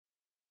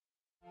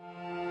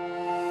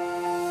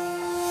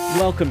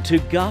Welcome to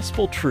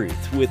Gospel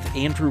Truth with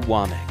Andrew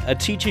Womack, a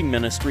teaching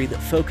ministry that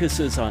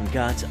focuses on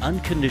God's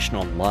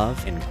unconditional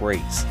love and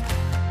grace.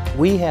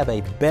 We have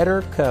a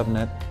better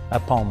covenant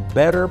upon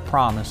better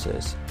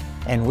promises,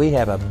 and we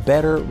have a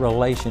better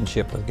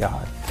relationship with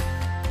God.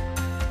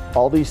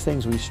 All these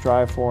things we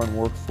strive for and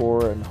work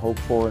for and hope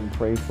for and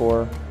pray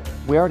for,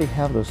 we already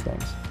have those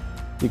things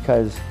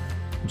because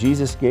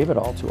Jesus gave it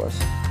all to us.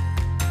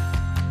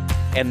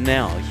 And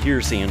now,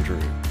 here's Andrew.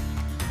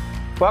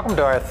 Welcome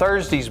to our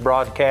Thursday's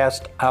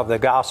broadcast of the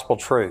Gospel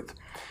Truth.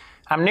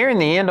 I'm nearing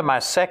the end of my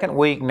second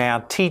week now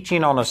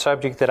teaching on a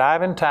subject that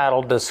I've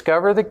entitled,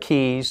 Discover the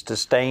Keys to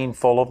Staying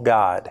Full of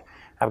God.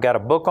 I've got a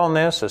book on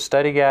this, a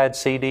study guide,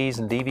 CDs,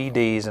 and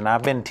DVDs, and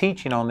I've been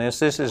teaching on this.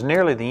 This is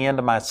nearly the end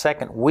of my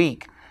second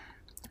week,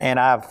 and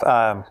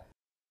I've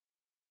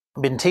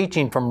been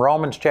teaching from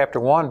Romans chapter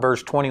 1,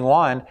 verse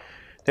 21.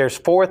 There's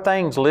 4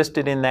 things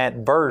listed in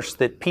that verse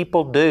that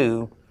people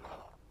do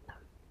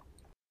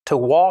to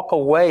walk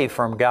away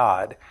from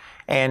God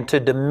and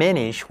to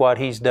diminish what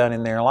He's done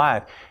in their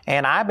life.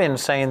 And I've been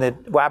saying that,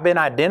 I've been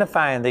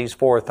identifying these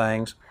 4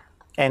 things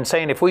and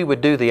saying if we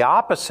would do the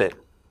opposite,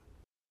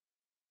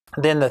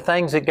 then the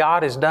things that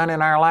God has done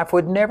in our life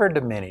would never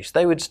diminish.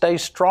 They would stay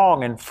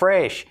strong and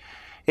fresh.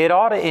 It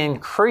ought to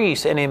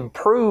increase and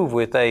improve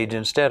with age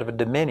instead of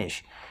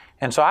diminish.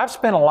 And so I've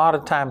spent a lot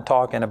of time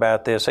talking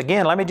about this.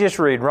 Again, let me just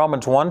read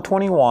Romans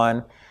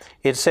 1:21.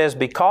 It says,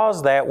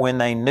 because that when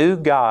they knew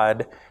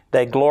God,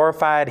 they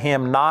glorified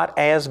Him not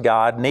as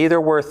God, neither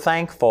were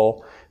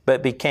thankful,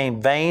 but became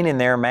vain in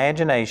their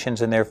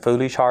imaginations, and their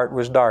foolish heart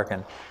was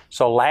darkened.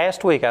 So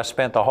last week I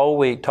spent the whole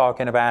week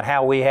talking about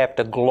how we have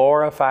to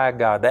glorify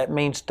God. That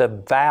means to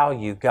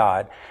value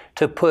God,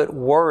 to put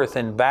worth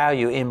and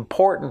value,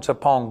 importance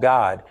upon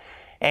God.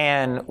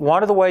 And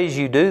one of the ways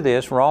you do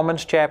this,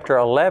 Romans chapter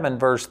 11,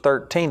 verse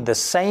 13, the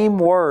same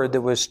word that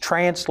was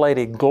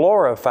translated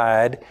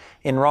glorified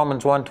in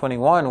Romans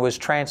 1:21 was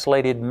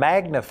translated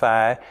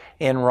magnify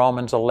in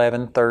Romans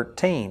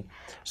 11:13.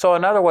 So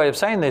another way of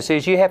saying this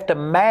is you have to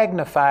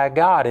magnify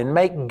God and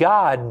make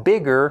God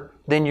bigger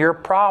than your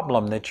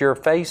problem that you're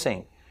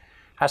facing.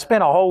 I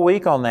spent a whole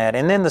week on that.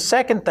 And then the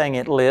second thing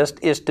it lists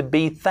is to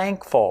be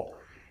thankful.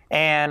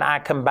 And I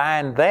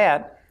combined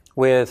that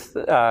with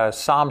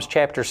Psalms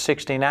chapter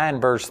 69,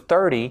 verse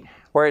 30,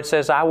 where it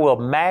says, I will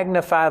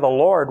magnify the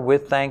Lord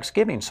with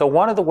thanksgiving. So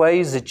one of the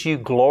ways that you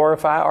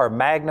glorify or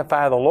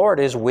magnify the Lord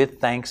is with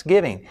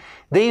thanksgiving.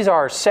 These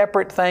are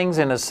separate things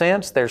in a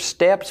sense. They're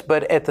steps,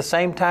 but at the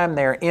same time,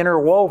 they're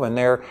interwoven.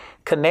 They're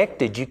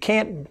connected.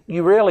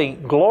 You really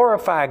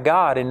glorify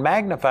God and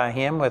magnify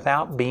Him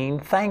without being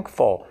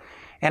thankful.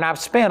 And I've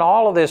spent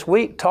all of this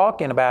week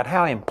talking about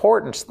how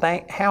important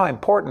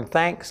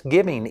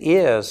thanksgiving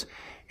is.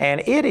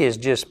 And it is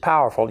just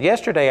powerful.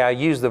 Yesterday I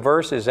used the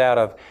verses out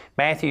of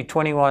Matthew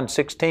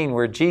 21:16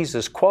 where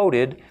Jesus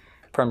quoted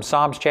from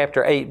Psalms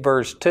chapter 8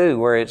 verse 2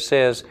 where it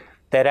says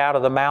that out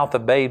of the mouth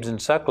of babes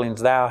and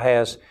sucklings thou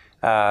hast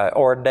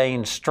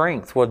ordained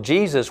strength. Well,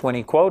 Jesus, when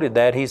He quoted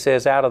that, He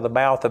says out of the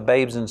mouth of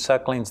babes and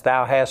sucklings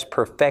thou hast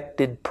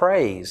perfected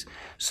praise.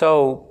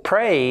 So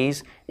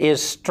praise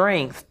is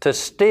strength to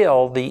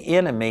still the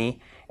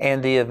enemy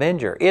and the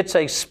avenger. It's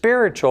a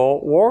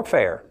spiritual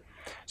warfare.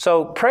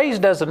 So praise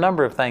does a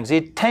number of things.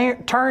 It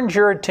turns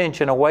your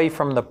attention away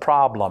from the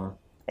problem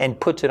and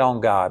puts it on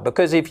God.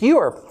 Because if you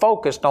are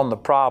focused on the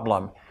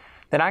problem,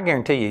 then I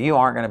guarantee you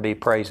aren't going to be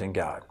praising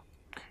God.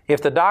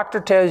 If the doctor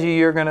tells you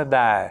you're going to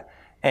die,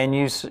 and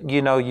you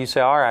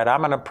say, all right, I'm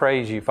going to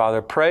praise you,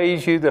 Father.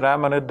 Praise you that I'm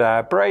going to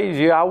die. Praise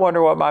you. I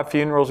wonder what my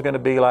funeral is going to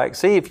be like.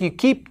 See, if you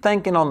keep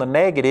thinking on the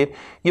negative,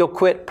 you'll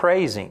quit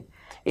praising.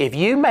 If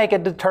you make a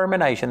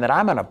determination that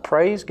I'm going to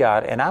praise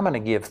God and I'm going to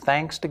give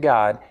thanks to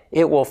God,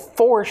 it will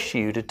force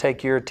you to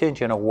take your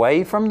attention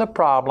away from the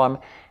problem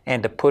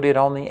and to put it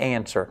on the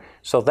answer.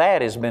 So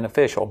that is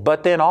beneficial.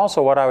 But then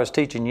also what I was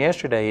teaching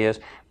yesterday is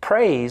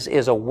praise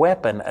is a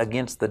weapon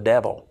against the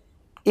devil.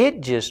 It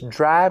just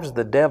drives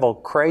the devil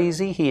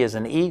crazy. He is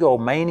an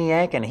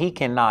egomaniac and he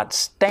cannot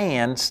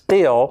stand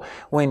still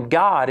when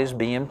God is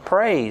being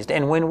praised.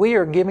 And when we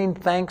are giving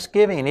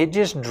thanksgiving, it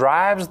just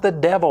drives the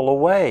devil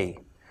away.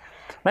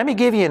 Let me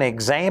give you an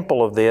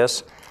example of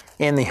this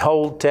in the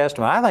Old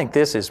Testament. I think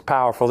this is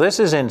powerful. This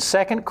is in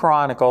 2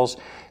 Chronicles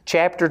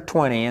chapter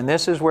 20, and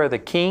this is where the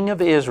king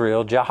of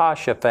Israel,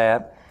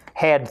 Jehoshaphat,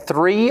 had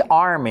 3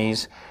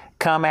 armies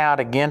come out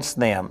against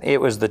them.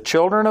 It was the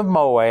children of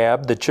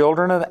Moab, the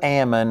children of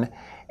Ammon,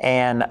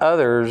 and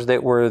others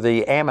that were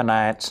the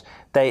Ammonites.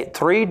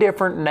 3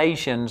 different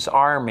nations'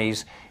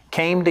 armies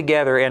came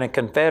together in a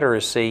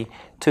confederacy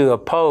to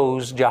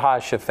oppose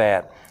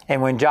Jehoshaphat.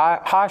 And when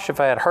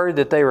Jehoshaphat heard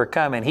that they were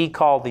coming, he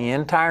called the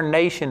entire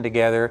nation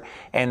together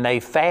and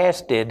they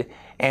fasted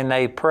and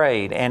they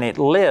prayed. And it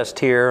lists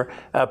here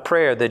a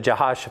prayer that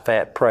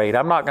Jehoshaphat prayed.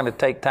 I'm not going to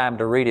take time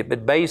to read it,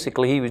 but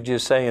basically he was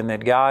just saying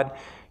that God,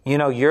 you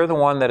know, you're the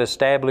one that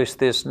established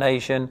this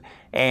nation,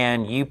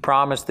 and you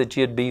promised that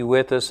you'd be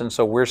with us, and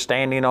so we're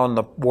standing on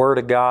the Word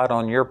of God,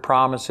 on your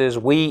promises.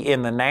 We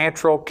in the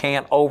natural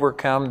can't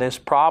overcome this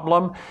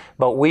problem,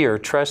 but we are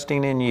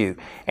trusting in you.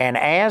 And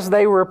as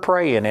they were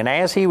praying, and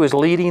as he was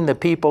leading the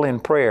people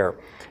in prayer,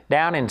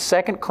 down in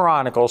 2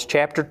 Chronicles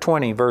chapter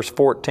 20, verse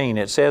 14,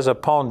 it says,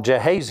 upon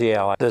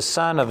Jehaziel, the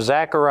son of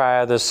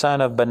Zechariah, the son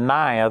of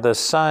Benaiah, the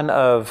son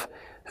of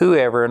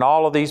whoever, and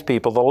all of these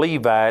people, the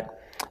Levite,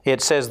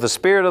 it says, the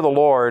Spirit of the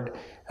Lord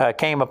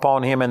came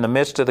upon him in the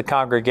midst of the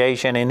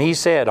congregation, and he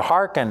said,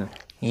 hearken,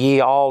 ye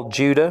all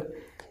Judah,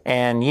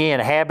 and ye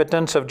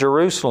inhabitants of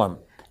Jerusalem,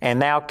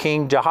 and thou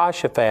King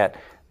Jehoshaphat,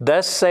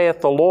 thus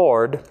saith the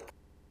Lord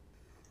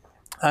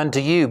unto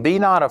you, be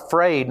not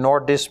afraid nor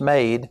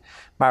dismayed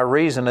by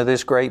reason of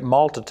this great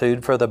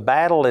multitude, for the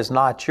battle is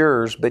not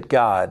yours, but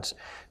God's.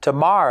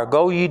 Tomorrow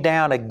go ye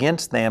down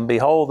against them.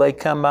 Behold, they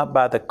come up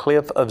by the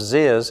cliff of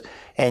Ziz,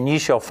 and ye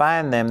shall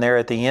find them there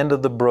at the end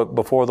of the brook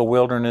before the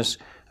wilderness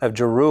of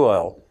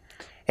Jeruel.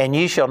 And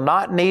ye shall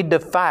not need to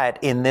fight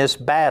in this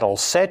battle.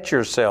 Set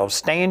yourselves,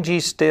 stand ye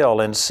still,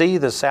 and see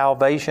the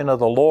salvation of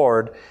the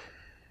Lord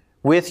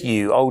with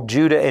you, O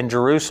Judah and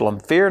Jerusalem.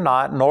 Fear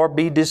not, nor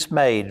be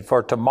dismayed,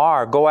 for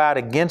tomorrow go out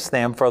against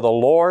them, for the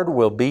Lord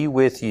will be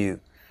with you.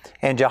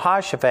 And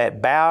Jehoshaphat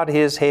bowed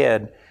his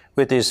head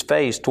with his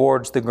face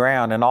towards the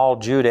ground, and all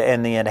Judah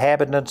and the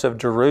inhabitants of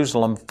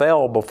Jerusalem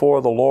fell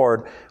before the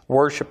Lord,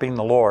 worshiping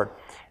the Lord.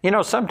 You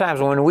know, sometimes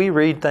when we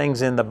read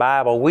things in the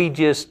Bible, we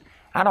just,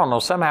 I don't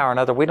know, somehow or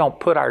another, we don't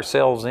put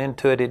ourselves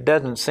into it. It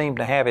doesn't seem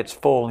to have its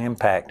full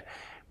impact.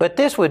 But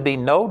this would be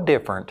no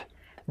different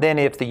than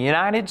if the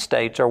United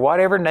States or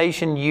whatever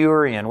nation you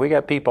are in, we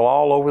got people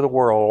all over the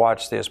world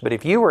watch this, but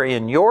if you were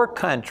in your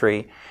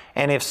country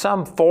and if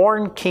some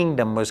foreign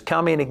kingdom was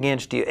coming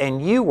against you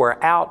and you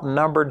were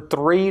outnumbered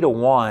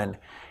 3-1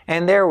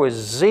 and there was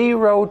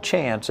zero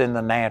chance in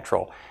the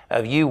natural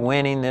of you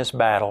winning this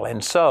battle,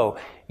 and so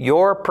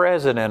your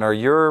president or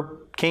your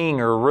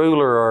king or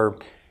ruler or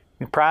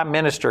prime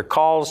minister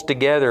calls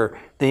together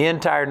the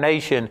entire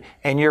nation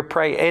and you're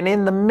praying, and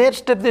in the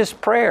midst of this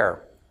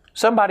prayer,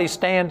 somebody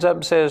stands up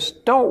and says,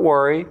 don't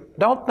worry,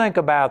 don't think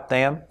about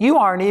them. You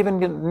aren't even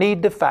going to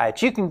need to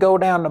fight. You can go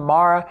down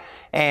tomorrow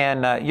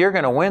and you're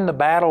going to win the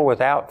battle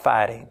without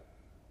fighting.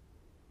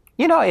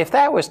 You know, if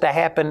that was to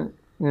happen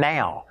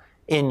now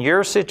in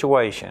your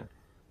situation,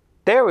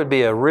 there would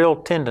be a real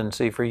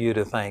tendency for you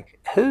to think,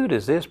 who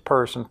does this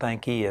person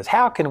think he is?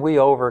 How can we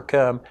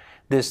overcome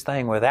this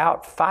thing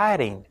without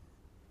fighting?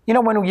 You know,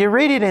 when you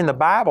read it in the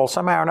Bible,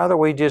 somehow or another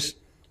we just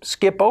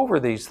skip over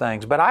these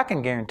things, but I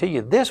can guarantee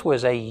you this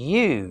was a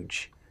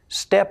huge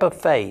step of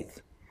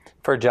faith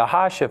for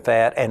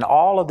Jehoshaphat and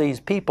all of these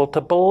people to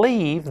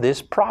believe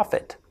this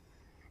prophet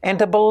and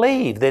to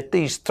believe that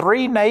these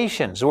three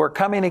nations who are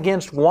coming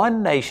against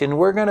one nation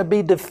were going to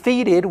be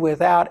defeated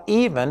without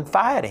even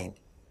fighting.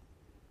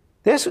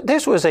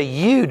 This was a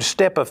huge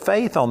step of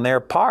faith on their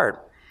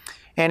part.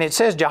 And it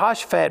says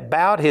Jehoshaphat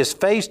bowed his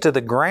face to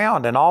the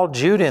ground, and all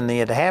Judah and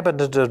the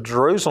inhabitants of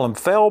Jerusalem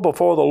fell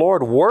before the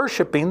Lord,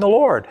 worshiping the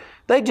Lord.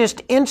 They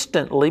just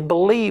instantly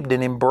believed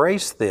and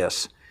embraced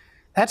this.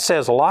 That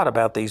says a lot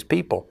about these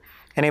people.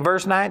 And in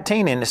verse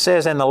 19, and it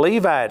says, and the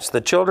Levites,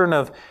 the children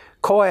of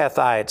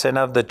Kohathites, and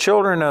of the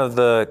children of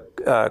the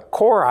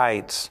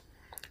Korahites,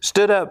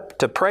 stood up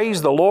to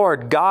praise the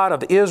Lord God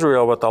of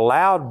Israel with a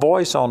loud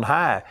voice on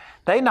high.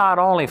 They not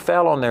only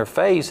fell on their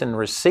face and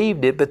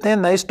received it, but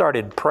then they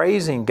started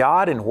praising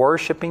God and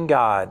worshiping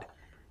God.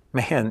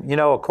 Man, you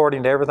know,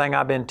 according to everything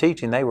I've been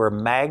teaching, they were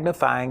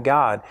magnifying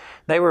God.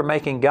 They were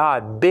making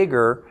God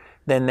bigger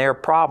than their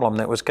problem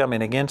that was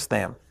coming against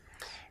them.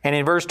 And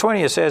in verse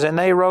 20 it says, and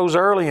they rose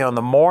early on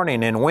the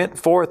morning and went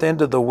forth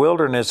into the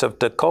wilderness of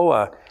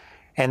Tekoa.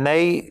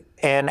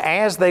 And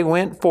as they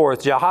went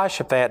forth,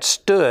 Jehoshaphat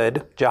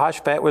stood,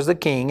 Jehoshaphat was the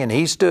king, and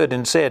he stood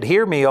and said,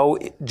 hear me, O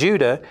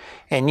Judah,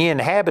 and ye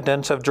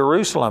inhabitants of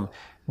Jerusalem.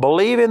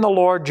 Believe in the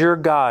Lord your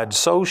God,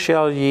 so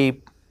shall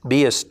ye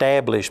be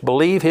established.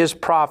 Believe his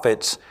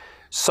prophets,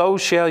 so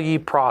shall ye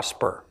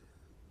prosper.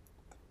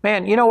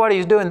 Man, you know what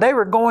he's doing? They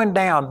were going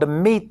down to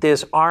meet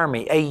this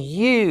army, a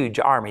huge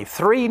army,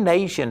 3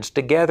 nations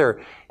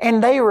together,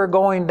 and they were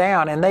going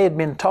down, and they had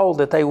been told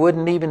that they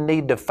wouldn't even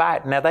need to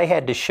fight. Now they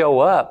had to show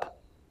up.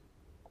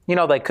 You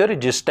know, they could have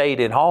just stayed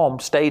at home,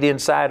 stayed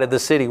inside of the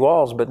city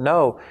walls, but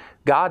no,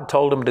 God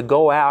told them to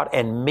go out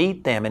and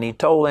meet them, and he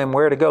told them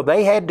where to go.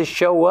 They had to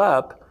show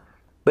up,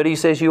 but he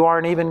says, you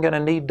aren't even going to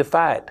need to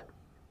fight.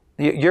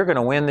 You're going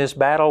to win this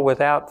battle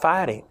without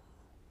fighting.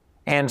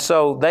 And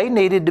so they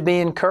needed to be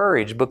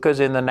encouraged, because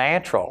in the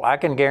natural, I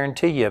can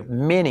guarantee you,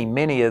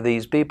 many of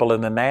these people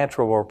in the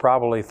natural were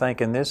probably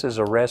thinking this is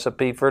a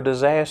recipe for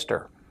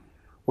disaster.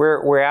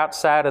 We're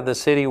outside of the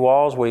city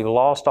walls. We've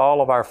lost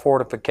all of our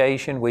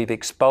fortification. We've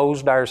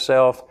exposed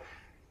ourselves.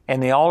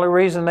 And the only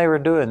reason they were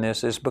doing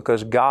this is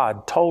because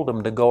God told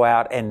them to go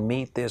out and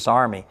meet this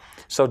army.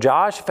 So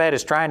Jehoshaphat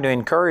is trying to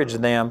encourage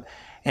them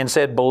and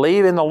said,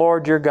 believe in the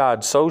Lord your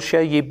God, so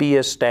shall ye be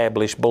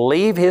established.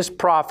 Believe his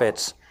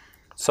prophets,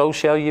 so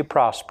shall you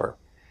prosper.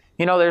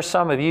 You know, there's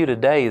some of you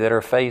today that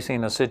are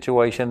facing a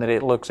situation that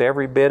it looks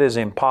every bit as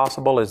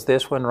impossible as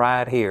this one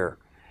right here.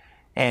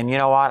 And you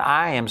know what?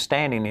 I am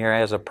standing here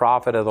as a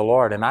prophet of the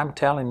Lord, and I'm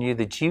telling you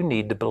that you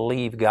need to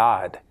believe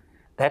God.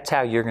 That's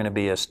how you're going to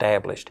be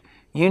established.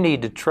 You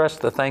need to trust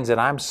the things that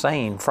I'm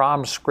saying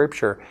from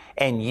Scripture,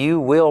 and you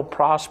will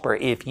prosper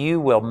if you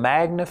will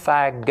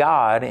magnify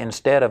God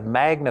instead of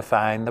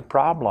magnifying the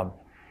problem.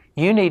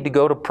 You need to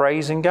go to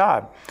praising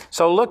God.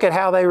 So look at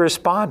how they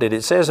responded.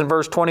 It says in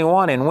verse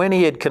 21, "And when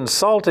he had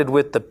consulted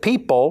with the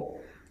people,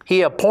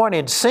 he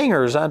appointed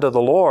singers unto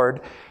the Lord,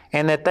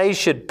 and that they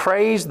should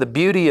praise the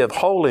beauty of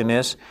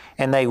holiness.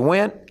 And they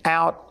went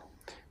out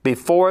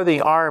before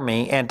the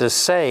army, and to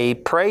say,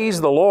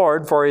 Praise the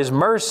Lord, for His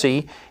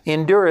mercy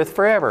endureth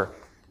forever."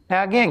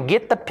 Now again,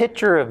 get the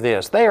picture of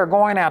this. They are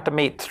going out to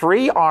meet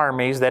three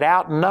armies that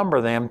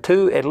outnumber them,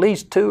 at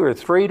least 2 or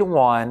 3 to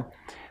 1.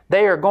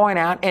 They are going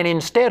out, and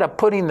instead of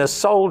putting the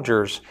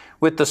soldiers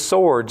with the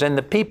swords and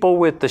the people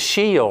with the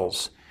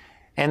shields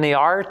and the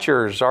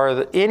archers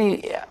or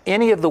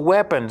any of the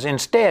weapons,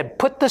 instead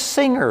put the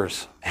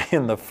singers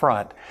in the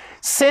front.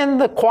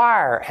 Send the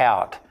choir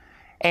out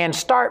and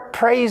start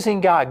praising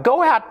God.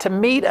 Go out to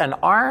meet an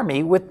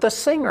army with the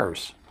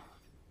singers.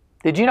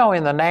 Did you know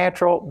in the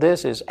natural,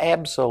 this is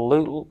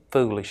absolute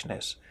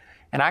foolishness?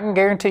 And I can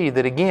guarantee you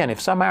that again,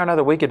 if somehow or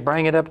another we could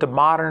bring it up to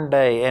modern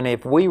day, and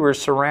if we were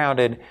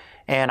surrounded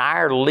and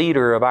our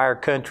leader of our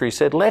country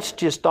said, let's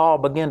just all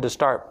begin to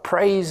start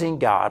praising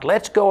God.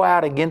 Let's go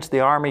out against the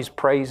armies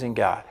praising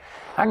God.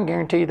 I can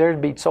guarantee you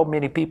there'd be so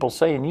many people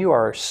saying, you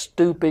are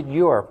stupid,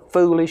 you are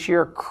foolish,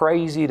 you're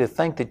crazy to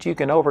think that you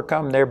can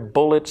overcome their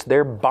bullets,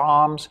 their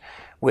bombs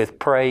with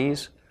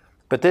praise.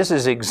 But this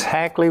is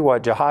exactly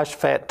what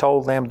Jehoshaphat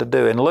told them to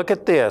do. And look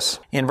at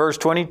this in verse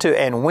 22.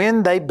 "And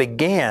when they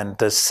began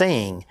to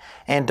sing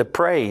and to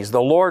praise,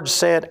 the Lord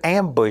set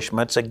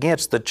ambushments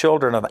against the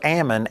children of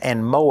Ammon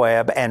and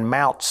Moab and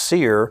Mount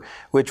Seir,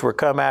 which were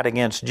come out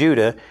against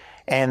Judah,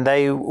 and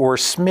they were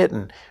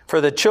smitten.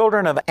 For the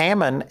children of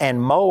Ammon and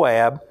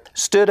Moab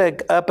stood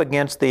up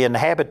against the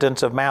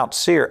inhabitants of Mount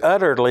Seir,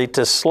 utterly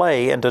to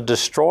slay and to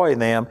destroy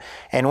them.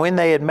 And when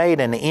they had made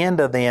an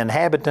end of the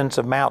inhabitants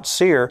of Mount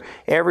Seir,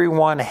 every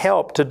one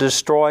helped to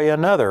destroy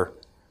another."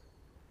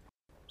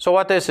 So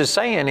what this is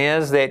saying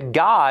is that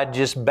God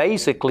just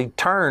basically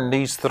turned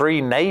these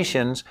three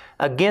nations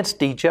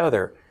against each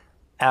other.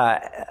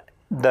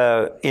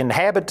 The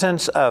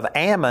inhabitants of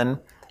Ammon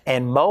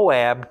and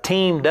Moab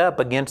teamed up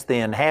against the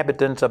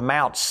inhabitants of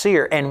Mount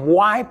Seir and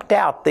wiped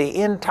out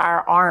the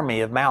entire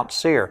army of Mount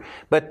Seir.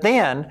 But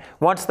then,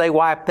 once they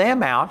wiped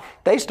them out,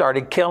 they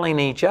started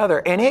killing each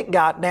other, and it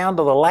got down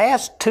to the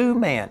last 2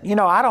 men. You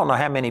know, I don't know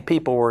how many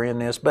people were in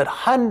this, but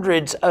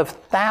hundreds of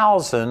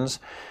thousands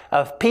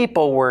of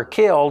people were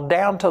killed,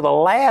 down to the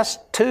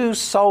last 2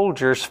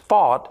 soldiers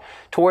fought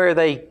to where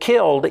they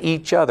killed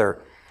each other.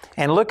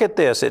 And look at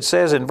this. It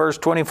says in verse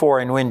 24,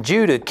 "And when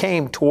Judah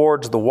came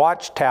towards the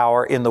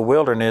watchtower in the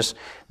wilderness,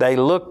 they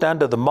looked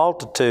unto the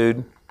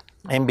multitude,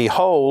 and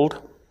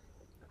behold,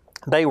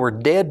 they were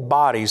dead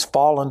bodies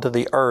fallen to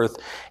the earth,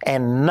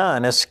 and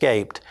none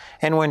escaped.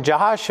 And when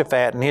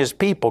Jehoshaphat and his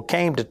people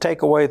came to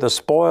take away the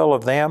spoil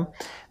of them,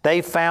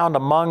 they found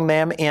among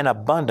them in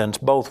abundance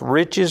both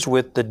riches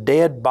with the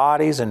dead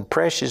bodies and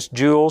precious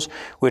jewels,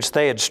 which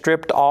they had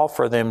stripped off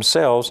for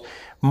themselves,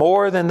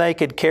 more than they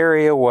could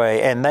carry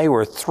away. And they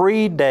were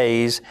 3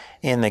 days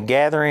in the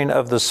gathering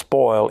of the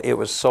spoil. It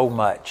was so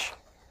much."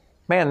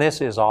 Man, this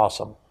is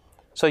awesome.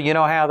 So you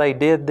know how they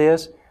did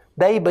this?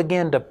 They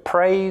began to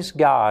praise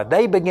God.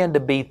 They began to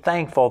be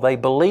thankful. They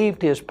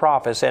believed His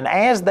prophets. And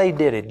as they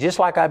did it, just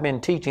like I've been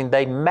teaching,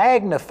 they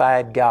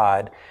magnified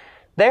God.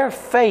 Their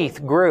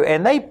faith grew,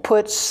 and they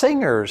put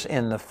singers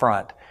in the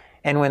front.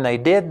 And when they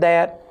did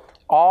that,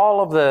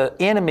 all of the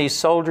enemy's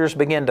soldiers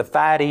began to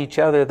fight each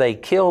other. They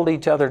killed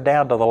each other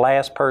down to the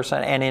last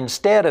person. And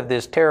instead of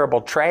this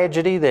terrible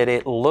tragedy that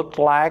it looked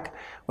like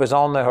was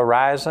on the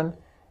horizon,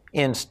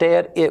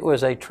 instead it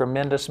was a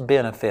tremendous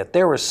benefit.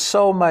 There was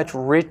so much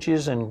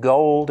riches and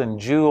gold and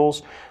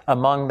jewels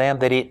among them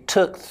that it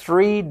took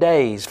 3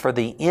 days for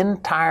the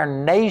entire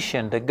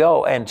nation to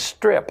go and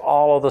strip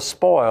all of the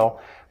spoil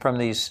from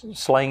these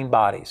slain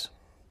bodies.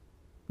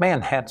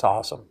 Man, that's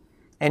awesome.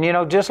 And you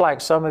know, just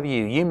like some of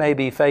you may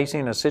be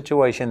facing a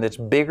situation that's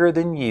bigger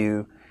than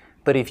you,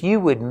 but if you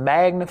would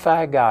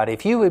magnify God,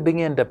 if you would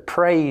begin to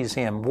praise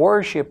Him,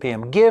 worship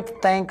Him, give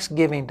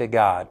thanksgiving to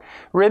God,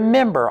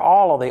 remember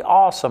all of the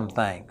awesome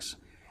things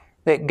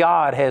that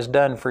God has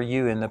done for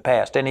you in the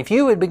past. And if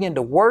you would begin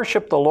to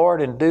worship the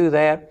Lord and do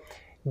that,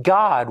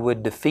 God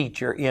would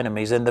defeat your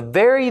enemies. And the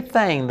very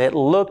thing that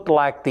looked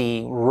like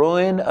the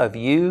ruin of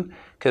you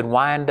could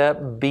wind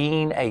up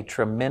being a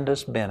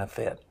tremendous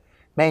benefit.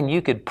 Man,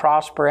 you could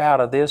prosper out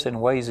of this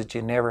in ways that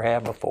you never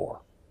have before.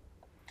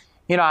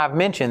 You know, I've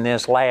mentioned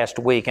this last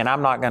week, and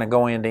I'm not going to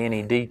go into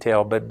any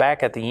detail, but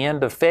back at the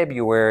end of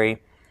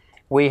February,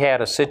 we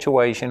had a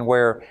situation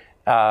where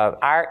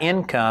our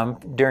income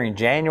during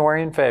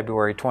January and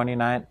February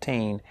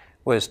 2019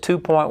 was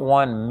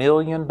 $2.1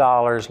 million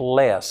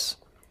less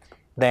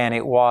than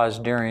it was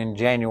during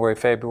January,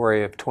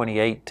 February of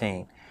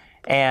 2018.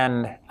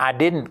 And I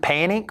didn't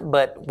panic,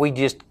 but we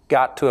just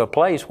got to a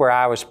place where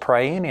I was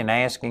praying and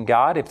asking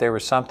God if there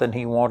was something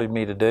He wanted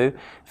me to do.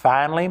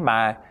 Finally,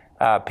 my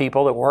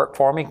people that work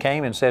for me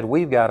came and said,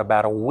 we've got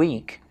about a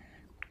week,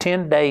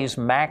 10 days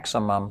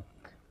maximum,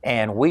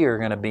 and we are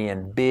going to be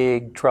in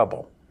big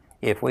trouble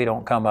if we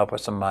don't come up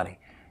with some money.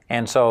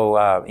 And so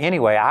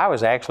anyway, I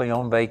was actually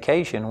on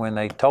vacation when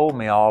they told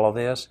me all of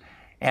this,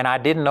 and I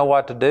didn't know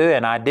what to do,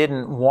 and I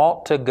didn't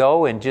want to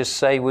go and just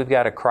say we've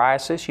got a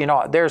crisis. You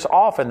know, there's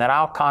often that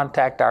I'll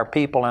contact our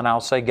people and I'll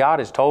say, God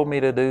has told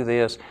me to do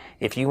this.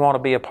 If you want to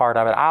be a part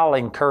of it, I'll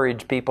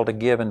encourage people to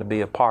give and to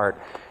be a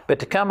part. But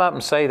to come up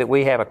and say that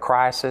we have a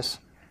crisis,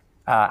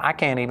 I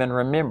can't even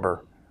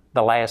remember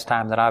the last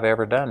time that I've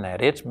ever done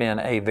that. It's been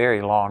a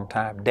very long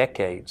time,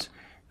 decades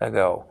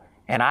ago.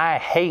 And I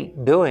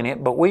hate doing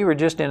it, but we were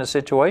just in a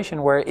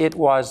situation where it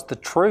was the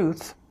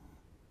truth,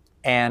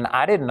 and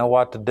I didn't know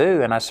what to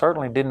do, and I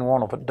certainly didn't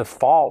want to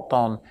default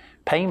on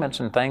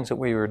payments and things that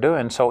we were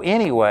doing. So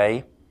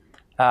anyway,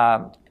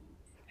 out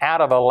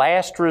of a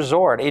last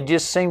resort, it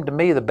just seemed to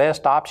me the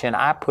best option.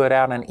 I put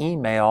out an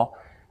email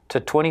to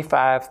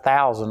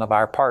 25,000 of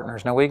our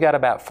partners. Now, we've got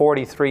about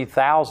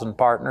 43,000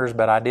 partners,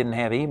 but I didn't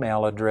have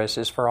email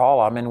addresses for all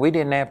of them, and we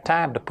didn't have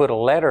time to put a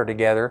letter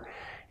together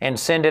and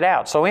send it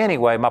out. So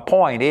anyway, my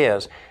point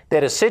is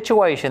that a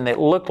situation that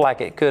looked like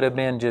it could have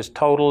been just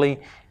totally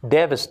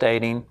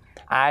devastating,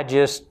 I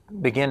just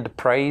began to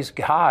praise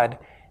God,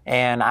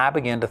 and I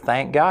began to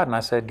thank God. And I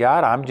said,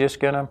 God, I'm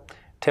just going to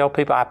tell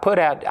people. I put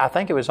out, I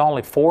think it was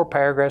only 4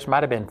 paragraphs,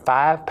 might have been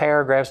 5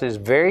 paragraphs. It's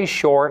very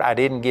short. I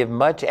didn't give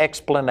much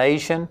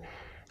explanation.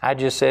 I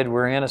just said,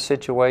 we're in a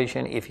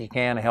situation. If you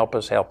can, help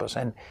us, help us.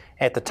 And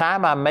at the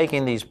time I'm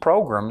making these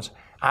programs,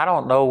 I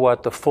don't know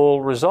what the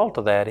full result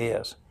of that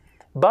is.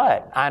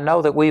 But I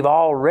know that we've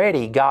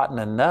already gotten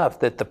enough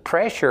that the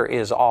pressure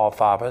is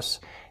off of us,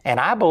 and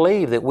I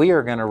believe that we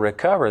are going to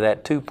recover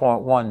that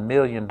 $2.1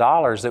 million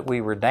that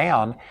we were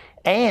down.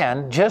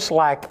 And just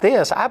like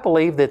this, I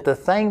believe that the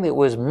thing that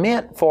was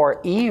meant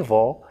for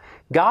evil,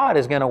 God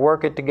is going to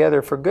work it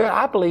together for good.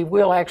 I believe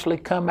we'll actually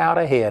come out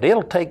ahead.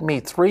 It'll take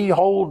me 3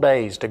 whole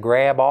days to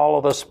grab all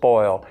of the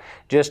spoil,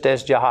 just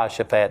as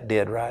Jehoshaphat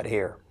did right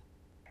here.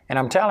 And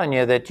I'm telling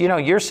you that, you know,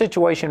 your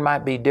situation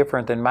might be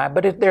different than mine,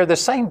 but they're the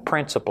same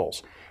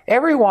principles.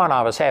 Every one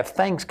of us have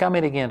things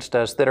coming against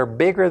us that are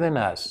bigger than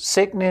us.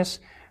 Sickness,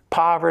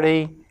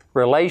 poverty,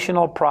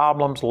 relational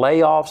problems,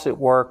 layoffs at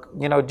work,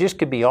 you know, just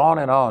could be on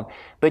and on.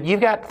 But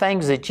you've got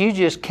things that you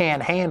just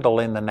can't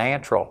handle in the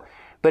natural.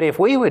 But if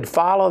we would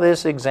follow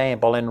this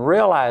example and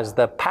realize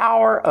the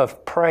power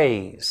of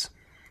praise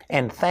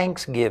and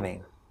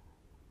thanksgiving,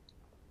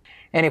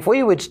 and if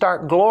we would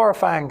start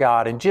glorifying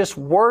God and just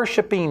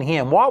worshiping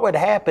Him, what would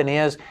happen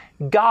is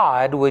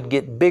God would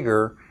get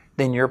bigger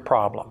than your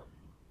problem.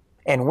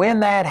 And when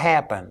that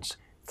happens,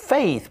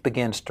 faith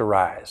begins to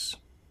rise.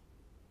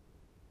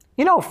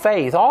 You know,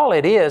 faith, all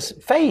it is,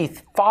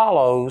 faith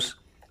follows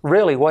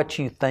really what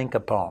you think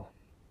upon.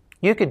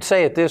 You could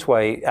say it this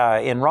way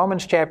in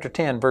Romans chapter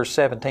 10, verse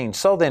 17,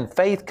 so then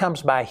faith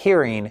comes by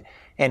hearing,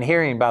 and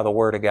hearing by the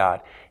Word of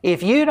God.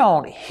 If you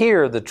don't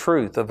hear the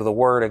truth of the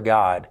Word of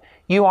God,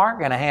 you aren't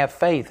going to have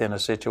faith in a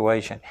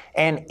situation.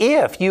 And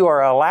if you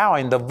are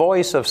allowing the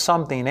voice of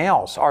something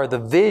else or the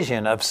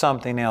vision of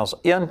something else,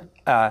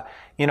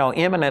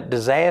 imminent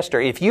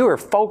disaster, if you are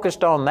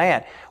focused on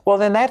that, well,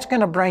 then that's going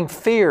to bring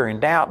fear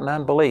and doubt and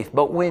unbelief.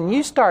 But when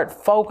you start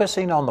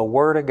focusing on the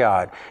Word of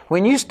God,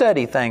 when you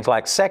study things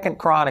like 2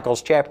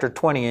 Chronicles chapter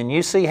 20, and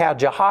you see how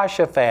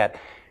Jehoshaphat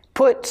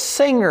put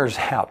singers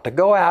out to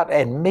go out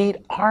and meet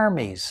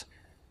armies.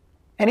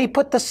 And he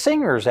put the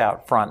singers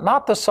out front,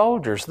 not the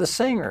soldiers, the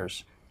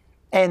singers.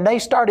 And they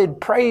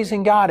started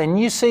praising God. And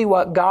you see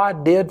what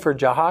God did for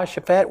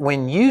Jehoshaphat?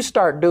 When you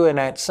start doing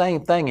that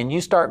same thing and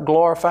you start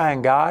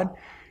glorifying God,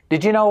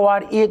 did you know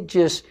what?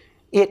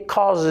 It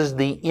causes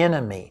the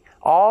enemy,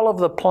 all of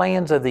the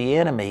plans of the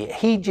enemy,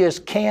 he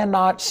just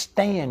cannot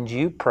stand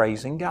you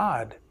praising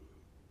God.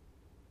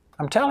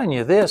 I'm telling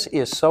you, this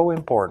is so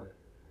important.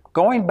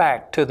 Going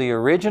back to the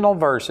original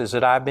verses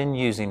that I've been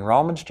using,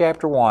 Romans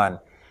chapter 1,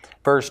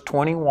 verse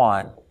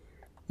 21,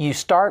 you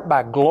start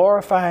by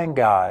glorifying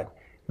God,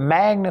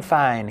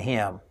 magnifying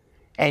Him,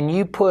 and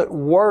you put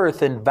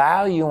worth and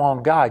value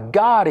on God.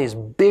 God is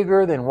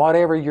bigger than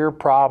whatever your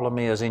problem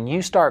is, and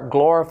you start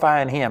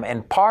glorifying Him.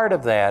 And part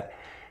of that,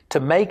 to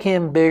make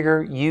Him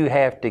bigger, you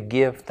have to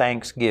give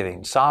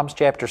thanksgiving. Psalms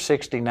chapter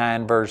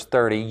 69, verse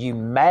 30, you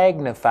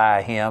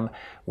magnify Him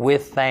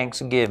with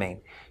thanksgiving.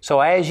 So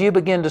as you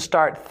begin to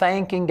start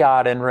thanking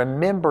God and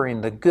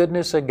remembering the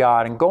goodness of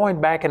God and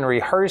going back and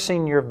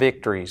rehearsing your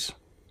victories,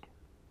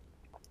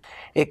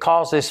 it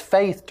causes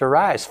faith to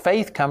rise.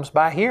 Faith comes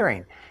by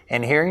hearing,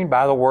 and hearing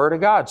by the Word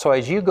of God. So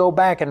as you go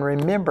back and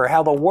remember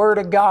how the Word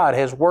of God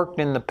has worked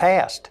in the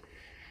past,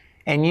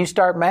 and you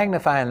start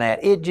magnifying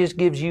that, it just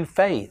gives you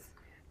faith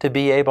to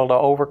be able to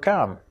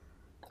overcome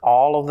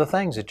all of the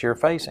things that you're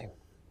facing.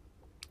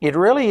 It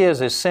really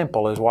is as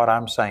simple as what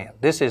I'm saying.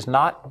 This is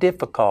not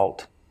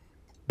difficult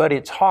But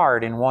it's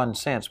hard in one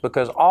sense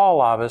because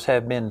all of us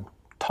have been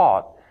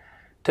taught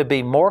to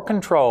be more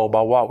controlled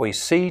by what we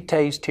see,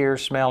 taste, hear,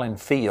 smell, and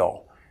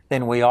feel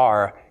than we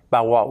are by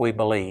what we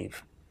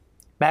believe.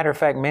 Matter of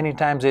fact, many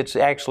times it's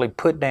actually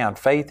put down.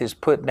 Faith is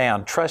put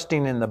down.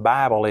 Trusting in the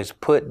Bible is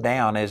put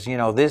down as,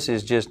 this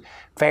is just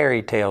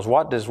fairy tales.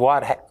 What does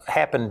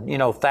happened,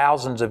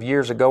 thousands of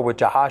years ago with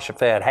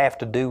Jehoshaphat have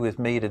to do with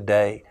me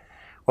today?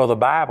 Well, the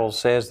Bible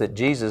says that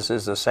Jesus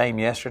is the same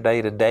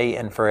yesterday, today,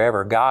 and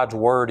forever. God's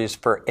Word is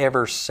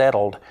forever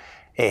settled.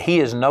 He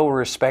is no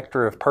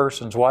respecter of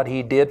persons. What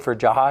He did for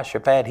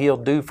Jehoshaphat, He'll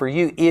do for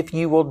you if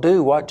you will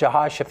do what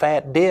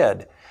Jehoshaphat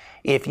did.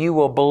 If you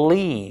will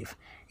believe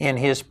in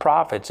His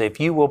prophets, if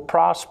you will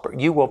prosper,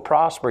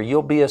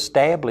 you'll be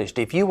established.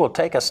 If you will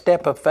take a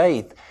step of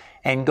faith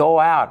and go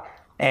out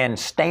and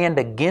stand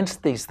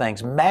against these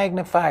things,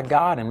 magnify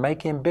God and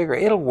make Him bigger,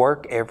 it'll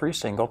work every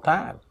single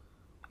time.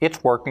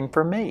 It's working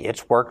for me.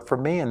 It's worked for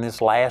me in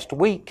this last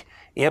week.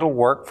 It'll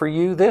work for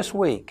you this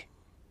week.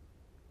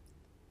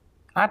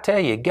 I tell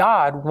you,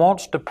 God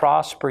wants to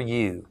prosper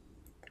you,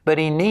 but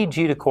He needs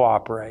you to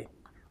cooperate.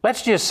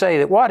 Let's just say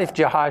that what if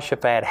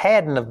Jehoshaphat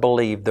hadn't have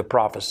believed the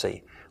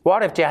prophecy?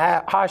 What if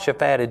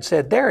Jehoshaphat had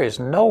said, there is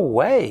no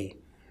way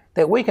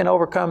that we can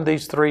overcome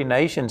these three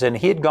nations, and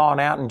he'd gone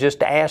out and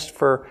just asked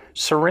for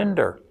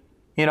surrender.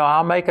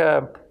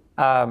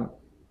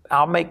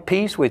 I'll make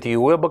peace with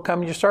you. We'll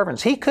become your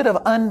servants. He could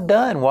have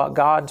undone what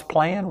God's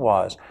plan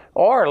was.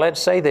 Or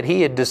let's say that he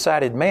had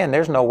decided, man,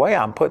 there's no way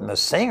I'm putting the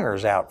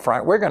singers out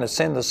front. We're going to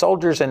send the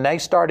soldiers, and they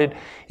started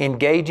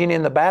engaging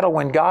in the battle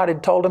when God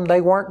had told them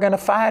they weren't going to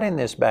fight in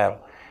this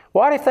battle.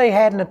 What if they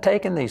hadn't have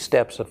taken these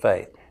steps of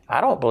faith? I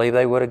don't believe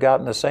they would have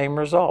gotten the same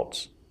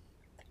results.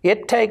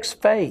 It takes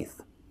faith.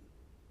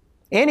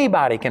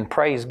 Anybody can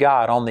praise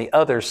God on the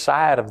other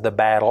side of the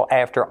battle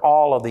after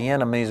all of the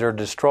enemies are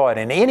destroyed,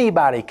 and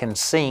anybody can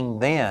sing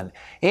then.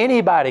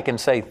 Anybody can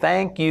say,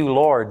 thank you,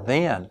 Lord,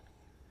 then.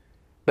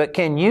 But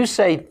can you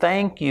say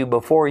thank you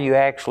before you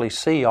actually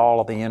see all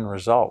of the end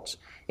results?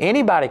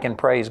 Anybody can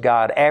praise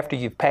God after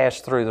you've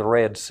passed through the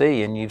Red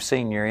Sea and you've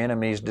seen your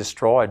enemies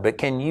destroyed, but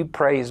can you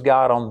praise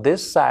God on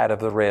this side of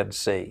the Red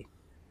Sea?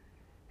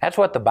 That's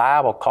what the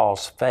Bible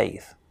calls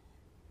faith.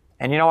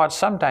 And you know what?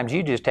 Sometimes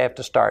you just have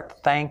to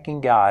start thanking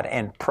God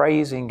and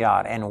praising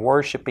God and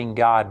worshiping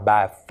God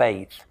by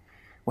faith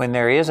when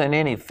there isn't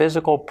any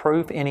physical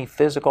proof, any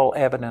physical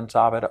evidence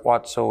of it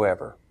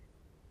whatsoever.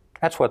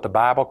 That's what the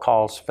Bible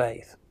calls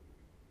faith.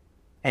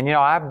 And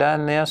I've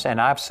done this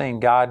and I've seen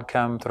God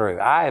come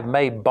through. I have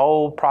made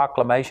bold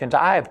proclamations.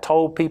 I have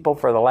told people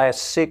for the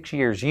last 6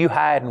 years, you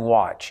hide and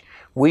watch.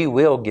 We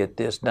will get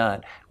this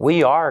done.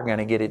 We are going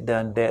to get it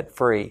done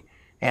debt-free.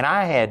 And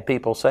I had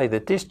people say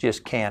that this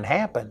just can't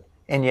happen.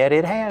 And yet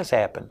it has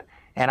happened.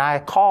 And I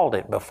called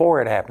it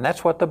before it happened.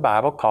 That's what the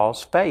Bible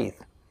calls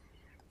faith.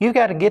 You've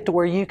got to get to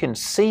where you can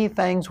see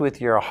things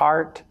with your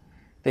heart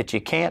that you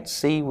can't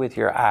see with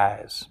your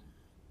eyes.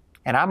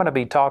 And I'm going to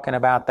be talking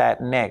about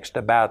that next,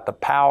 about the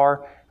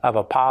power of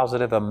a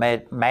positive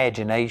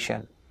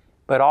imagination.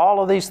 But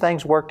all of these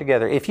things work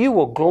together. If you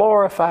will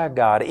glorify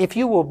God, if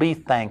you will be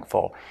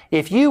thankful,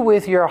 if you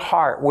with your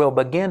heart will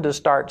begin to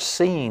start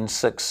seeing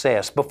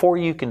success before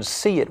you can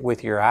see it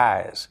with your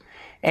eyes,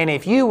 and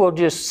if you will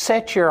just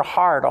set your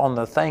heart on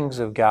the things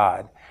of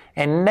God,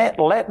 and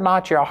let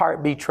not your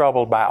heart be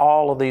troubled by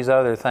all of these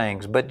other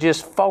things, but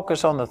just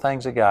focus on the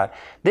things of God.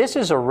 This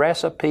is a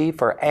recipe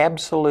for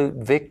absolute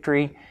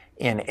victory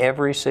in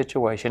every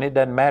situation. It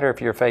doesn't matter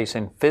if you're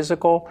facing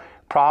physical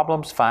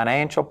problems,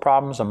 financial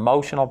problems,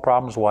 emotional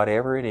problems,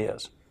 whatever it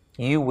is.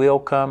 You will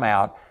come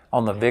out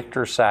on the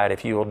victor's side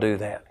if you will do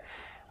that.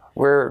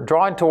 We're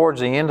drawing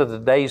towards the end of the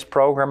day's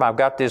program. I've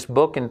got this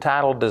book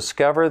entitled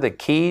Discover the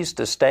Keys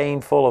to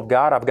Staying Full of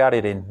God. I've got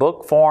it in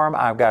book form.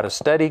 I've got a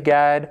study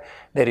guide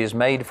that is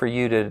made for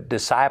you to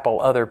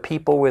disciple other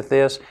people with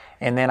this.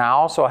 And then I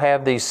also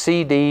have these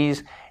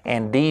CDs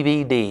and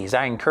DVDs.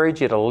 I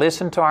encourage you to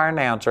listen to our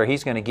announcer.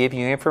 He's going to give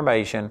you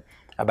information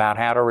about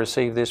how to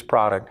receive this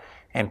product.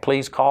 And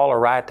please call or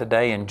write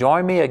today and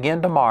join me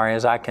again tomorrow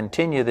as I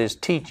continue this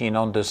teaching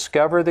on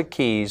Discover the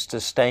Keys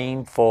to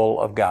Staying Full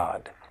of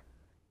God.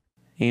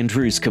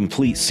 Andrew's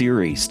complete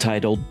series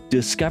titled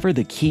Discover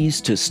the Keys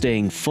to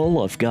Staying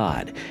Full of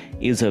God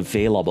is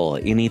available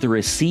in either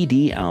a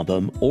CD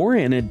album or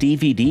in a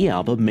DVD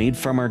album made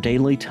from our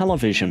daily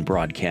television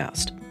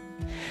broadcast.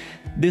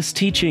 This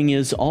teaching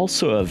is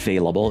also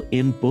available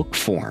in book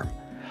form,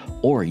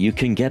 or you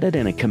can get it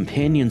in a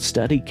companion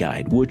study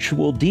guide which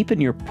will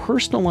deepen your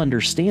personal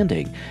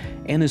understanding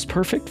and is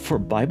perfect for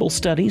Bible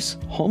studies,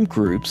 home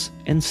groups,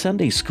 and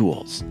Sunday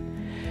schools.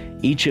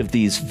 Each of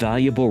these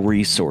valuable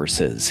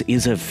resources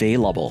is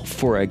available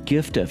for a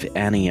gift of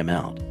any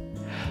amount.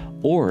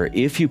 Or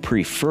if you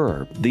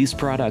prefer, these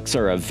products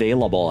are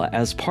available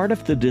as part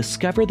of the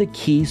Discover the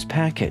Keys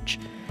package.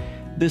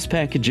 This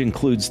package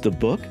includes the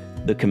book,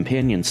 the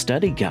companion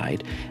study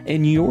guide,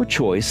 and your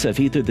choice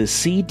of either the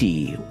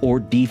CD or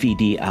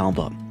DVD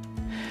album.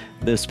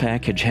 This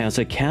package has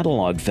a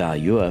catalog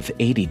value of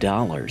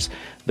 $80,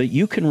 but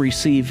you can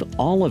receive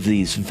all of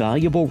these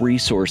valuable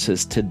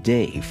resources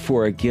today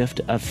for a gift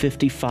of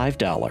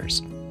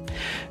 $55.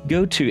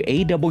 Go to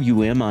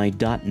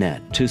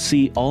awmi.net to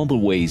see all the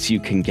ways you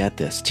can get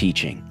this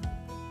teaching.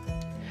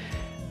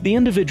 The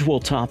individual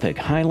topic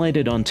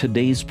highlighted on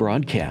today's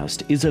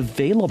broadcast is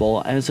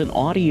available as an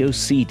audio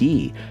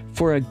CD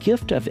for a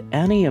gift of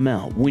any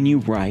amount when you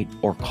write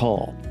or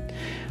call.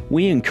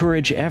 We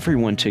encourage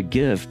everyone to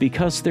give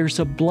because there's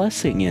a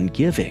blessing in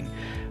giving,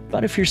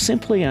 but if you're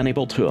simply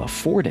unable to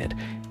afford it,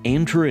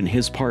 Andrew and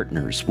his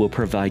partners will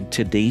provide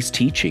today's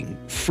teaching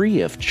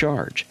free of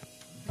charge.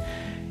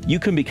 You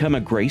can become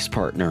a Grace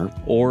Partner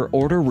or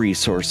order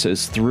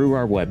resources through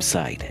our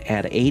website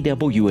at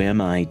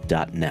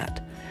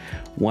awmi.net.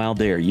 While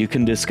there, you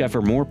can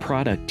discover more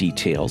product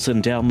details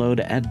and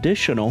download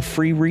additional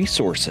free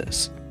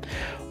resources.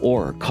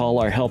 Or call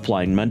our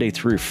helpline Monday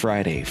through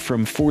Friday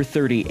from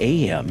 4:30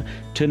 a.m.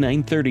 to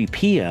 9:30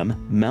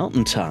 p.m.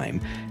 Mountain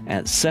Time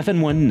at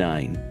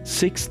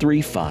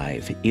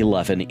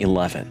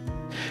 719-635-1111.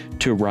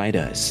 To write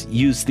us,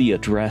 use the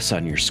address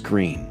on your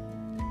screen.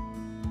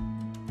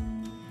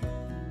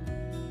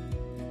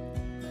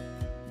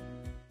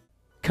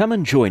 Come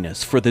and join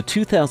us for the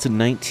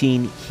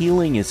 2019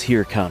 Healing is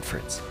Here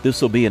conference.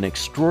 This will be an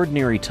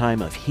extraordinary time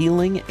of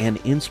healing and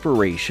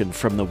inspiration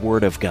from the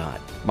Word of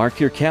God. Mark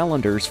your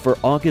calendars for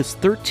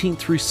August 13th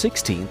through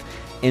 16th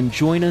and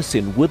join us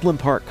in Woodland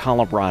Park,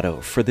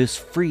 Colorado for this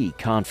free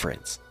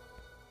conference.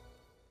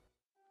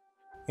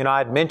 You know,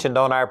 I'd mentioned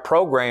on our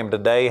program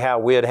today how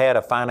we had had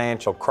a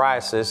financial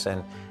crisis,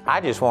 and I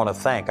just want to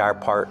thank our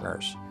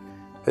partners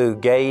who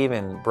gave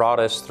and brought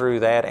us through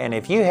that. And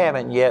if you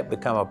haven't yet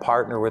become a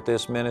partner with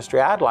this ministry,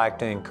 I'd like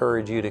to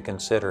encourage you to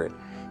consider it.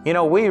 You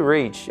know, we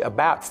reach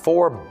about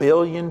 4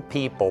 billion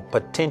people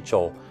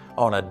potential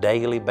on a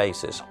daily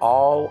basis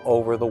all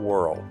over the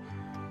world.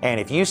 And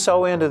if you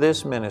sow into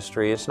this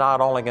ministry, it's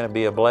not only going to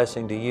be a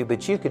blessing to you,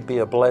 but you could be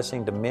a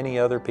blessing to many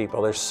other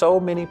people. There's so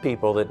many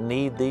people that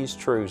need these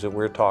truths that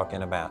we're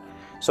talking about.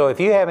 So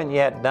if you haven't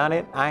yet done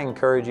it, I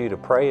encourage you to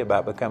pray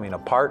about becoming a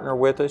partner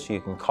with us.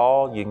 You can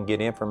call, you can get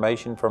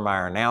information from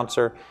our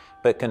announcer,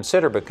 but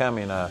consider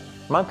becoming a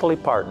monthly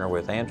partner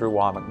with Andrew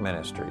Womack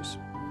Ministries.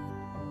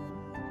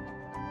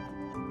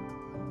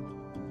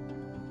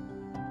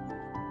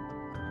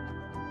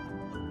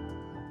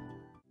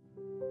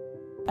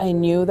 I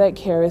knew that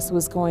Charis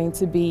was going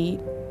to be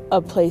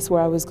a place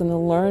where I was going to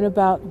learn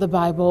about the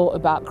Bible,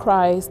 about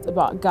Christ,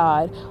 about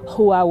God,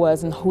 who I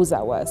was and whose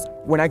I was.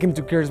 When I came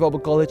to Charis Bible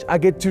College, I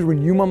get to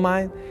renew my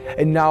mind,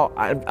 and now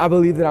I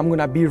believe that I'm going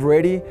to be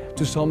ready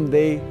to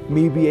someday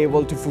me be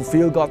able to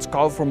fulfill God's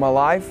call for my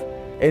life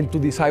and to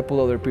disciple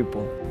other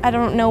people. I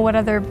don't know what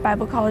other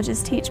Bible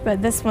colleges teach,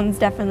 but this one's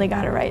definitely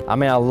got it right. I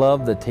mean, I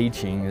love the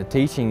teaching. The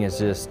teaching is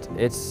just,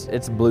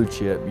 it's blue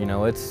chip, you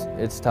know,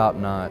 it's top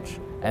notch.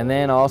 And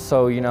then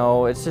also, you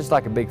know, it's just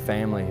like a big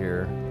family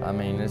here. I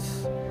mean,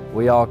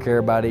 we all care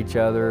about each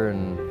other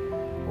and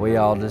we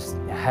all just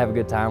have a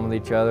good time with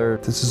each other.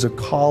 This is a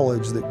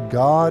college that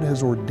God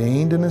has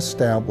ordained and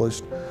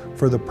established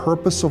for the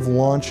purpose of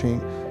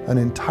launching an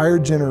entire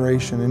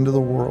generation into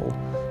the world,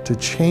 to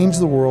change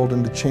the world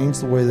and to change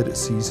the way that it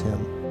sees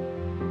Him.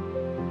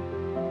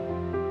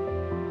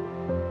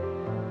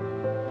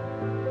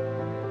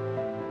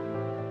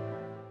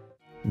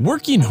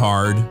 Working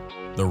hard,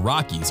 the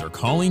Rockies are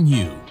calling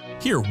you.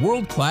 Hear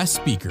world-class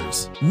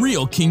speakers,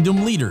 real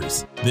kingdom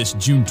leaders. This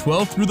June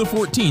 12th through the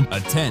 14th,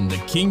 attend the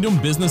Kingdom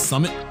Business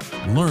Summit.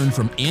 Learn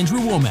from Andrew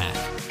Womack,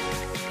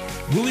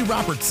 Willie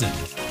Robertson,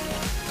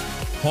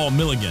 Paul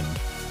Milligan,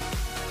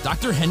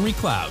 Dr. Henry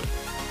Cloud,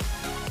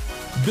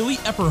 Billy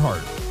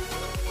Epperhart,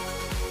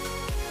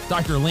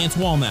 Dr. Lance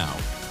Wallnow,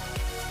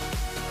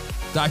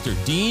 Dr.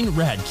 Dean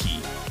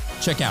Radke.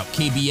 Check out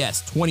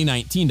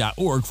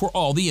kbs2019.org for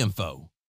all the info.